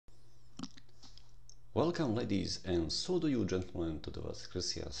Welcome ladies and so do you gentlemen to the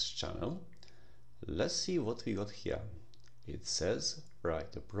Pascal's channel. Let's see what we got here. It says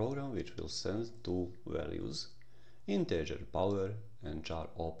write a program which will send two values, integer power and char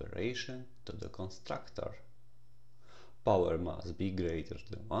operation, to the constructor. Power must be greater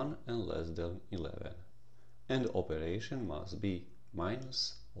than 1 and less than 11, and operation must be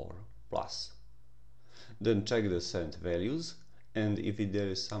minus or plus. Then check the sent values, and if there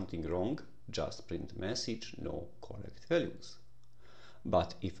is something wrong, just print message no correct values.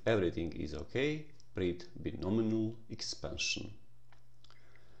 But if everything is okay, print binomial expansion.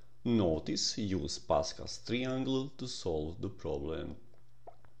 Notice use Pascal's triangle to solve the problem.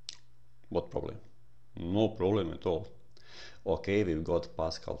 What problem? No problem at all. Okay, we've got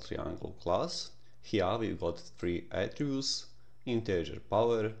Pascal triangle class. Here we've got three attributes: integer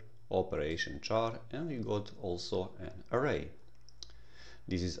power, operation char, and we got also an array.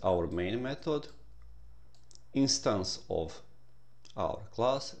 This is our main method, instance of our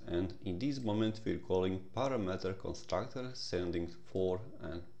class, and in this moment we're calling parameter constructor sending 4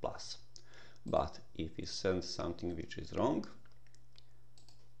 and plus. But if we send something which is wrong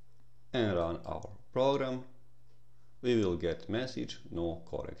and run our program, we will get message no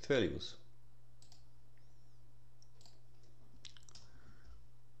correct values.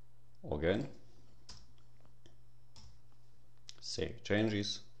 Again, save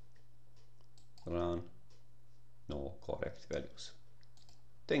changes, run, no correct values.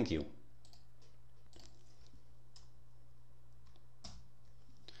 Thank you.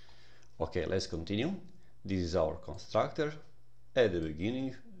 Okay, let's continue. This is our constructor. At the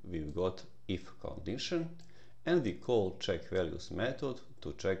beginning we've got if condition, and we call check values method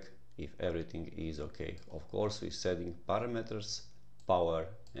to check if everything is okay. Of course, we're setting parameters, power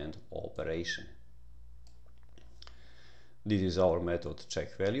and operation. This is our method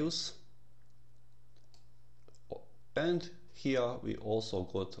check values, and here we also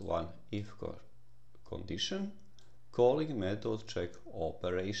got one if condition calling method check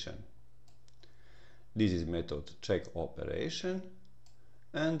operation. This is method check operation,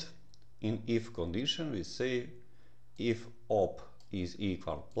 and in if condition we say if op is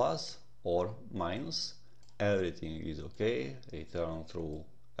equal plus or minus, everything is okay, return true,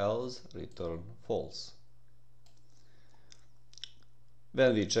 else return false.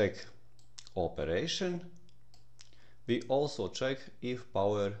 When we check operation, we also check if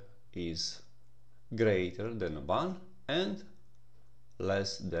power is greater than 1 and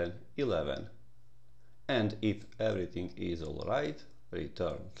less than 11. And if everything is alright,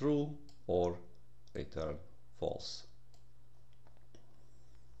 return true or return false.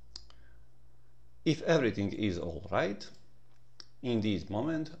 If everything is alright, in this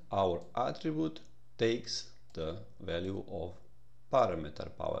moment our attribute takes the value of parameter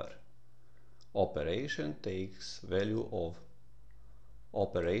power. Operation takes value of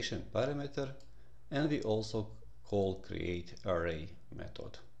operation parameter, and we also call create array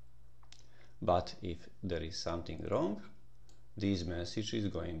method. But if there is something wrong, this message is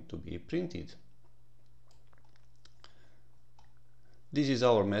going to be printed. This is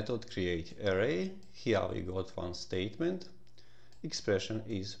our method create array. Here we got one statement. Expression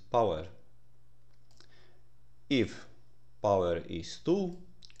is power. If power is 2,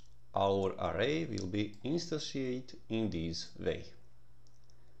 our array will be instantiated in this way.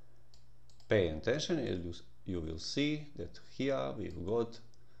 Pay attention and you will see that here we've got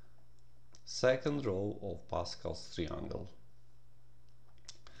second row of Pascal's triangle.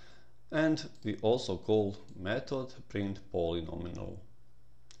 And we also call method print polynomial.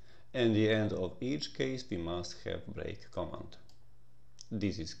 At the end of each case we must have break command.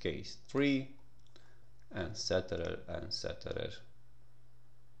 This is case 3, and etc. etc.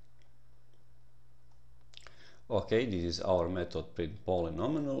 Okay, this is our method print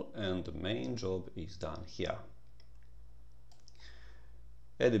polynomial, and the main job is done here.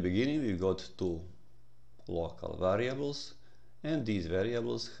 At the beginning we got two local variables, and these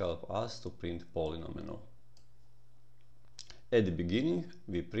variables help us to print polynomial. At the beginning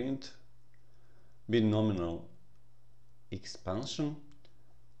we print binomial expansion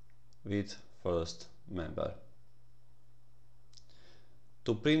with first member.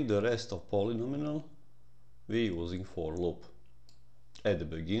 To print the rest of polynomial, we are using for loop. At the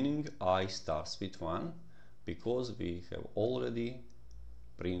beginning I starts with 1 because we have already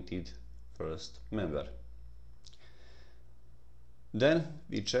printed first member. Then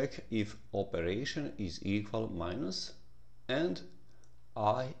we check if operation is equal minus and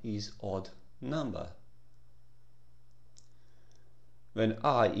I is odd number. When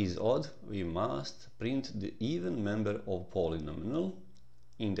I is odd, we must print the even member of polynomial.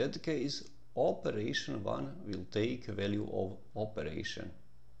 In that case, operation 1 will take value of operation.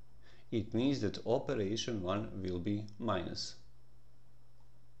 It means that operation 1 will be minus.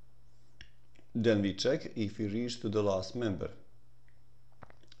 Then we check if we reach to the last member.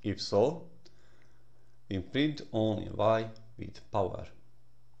 If so, we print only y with power.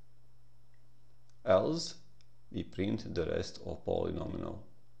 Else, we print the rest of polynomial.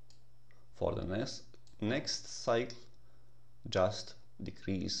 For the next cycle, just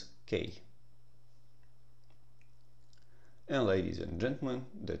decrease k. And ladies and gentlemen,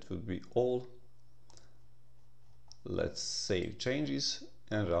 that would be all. Let's save changes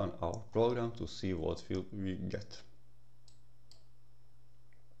and run our program to see what we get.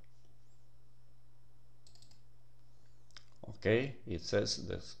 Okay, it says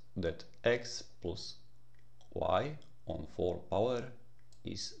that x plus y on 4 power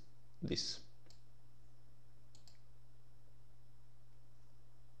is this.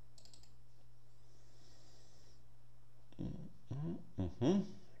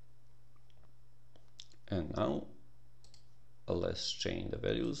 And now let's change the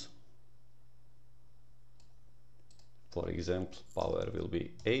values. For example, power will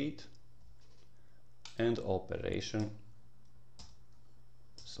be 8 and operation,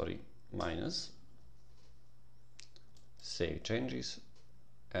 minus. Save changes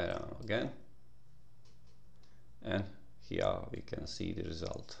and run again, and here we can see the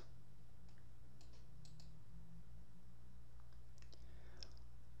result.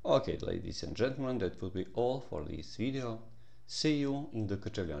 Okay, ladies and gentlemen, that will be all for this video. See you in the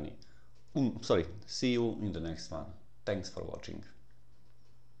next one. Thanks for watching.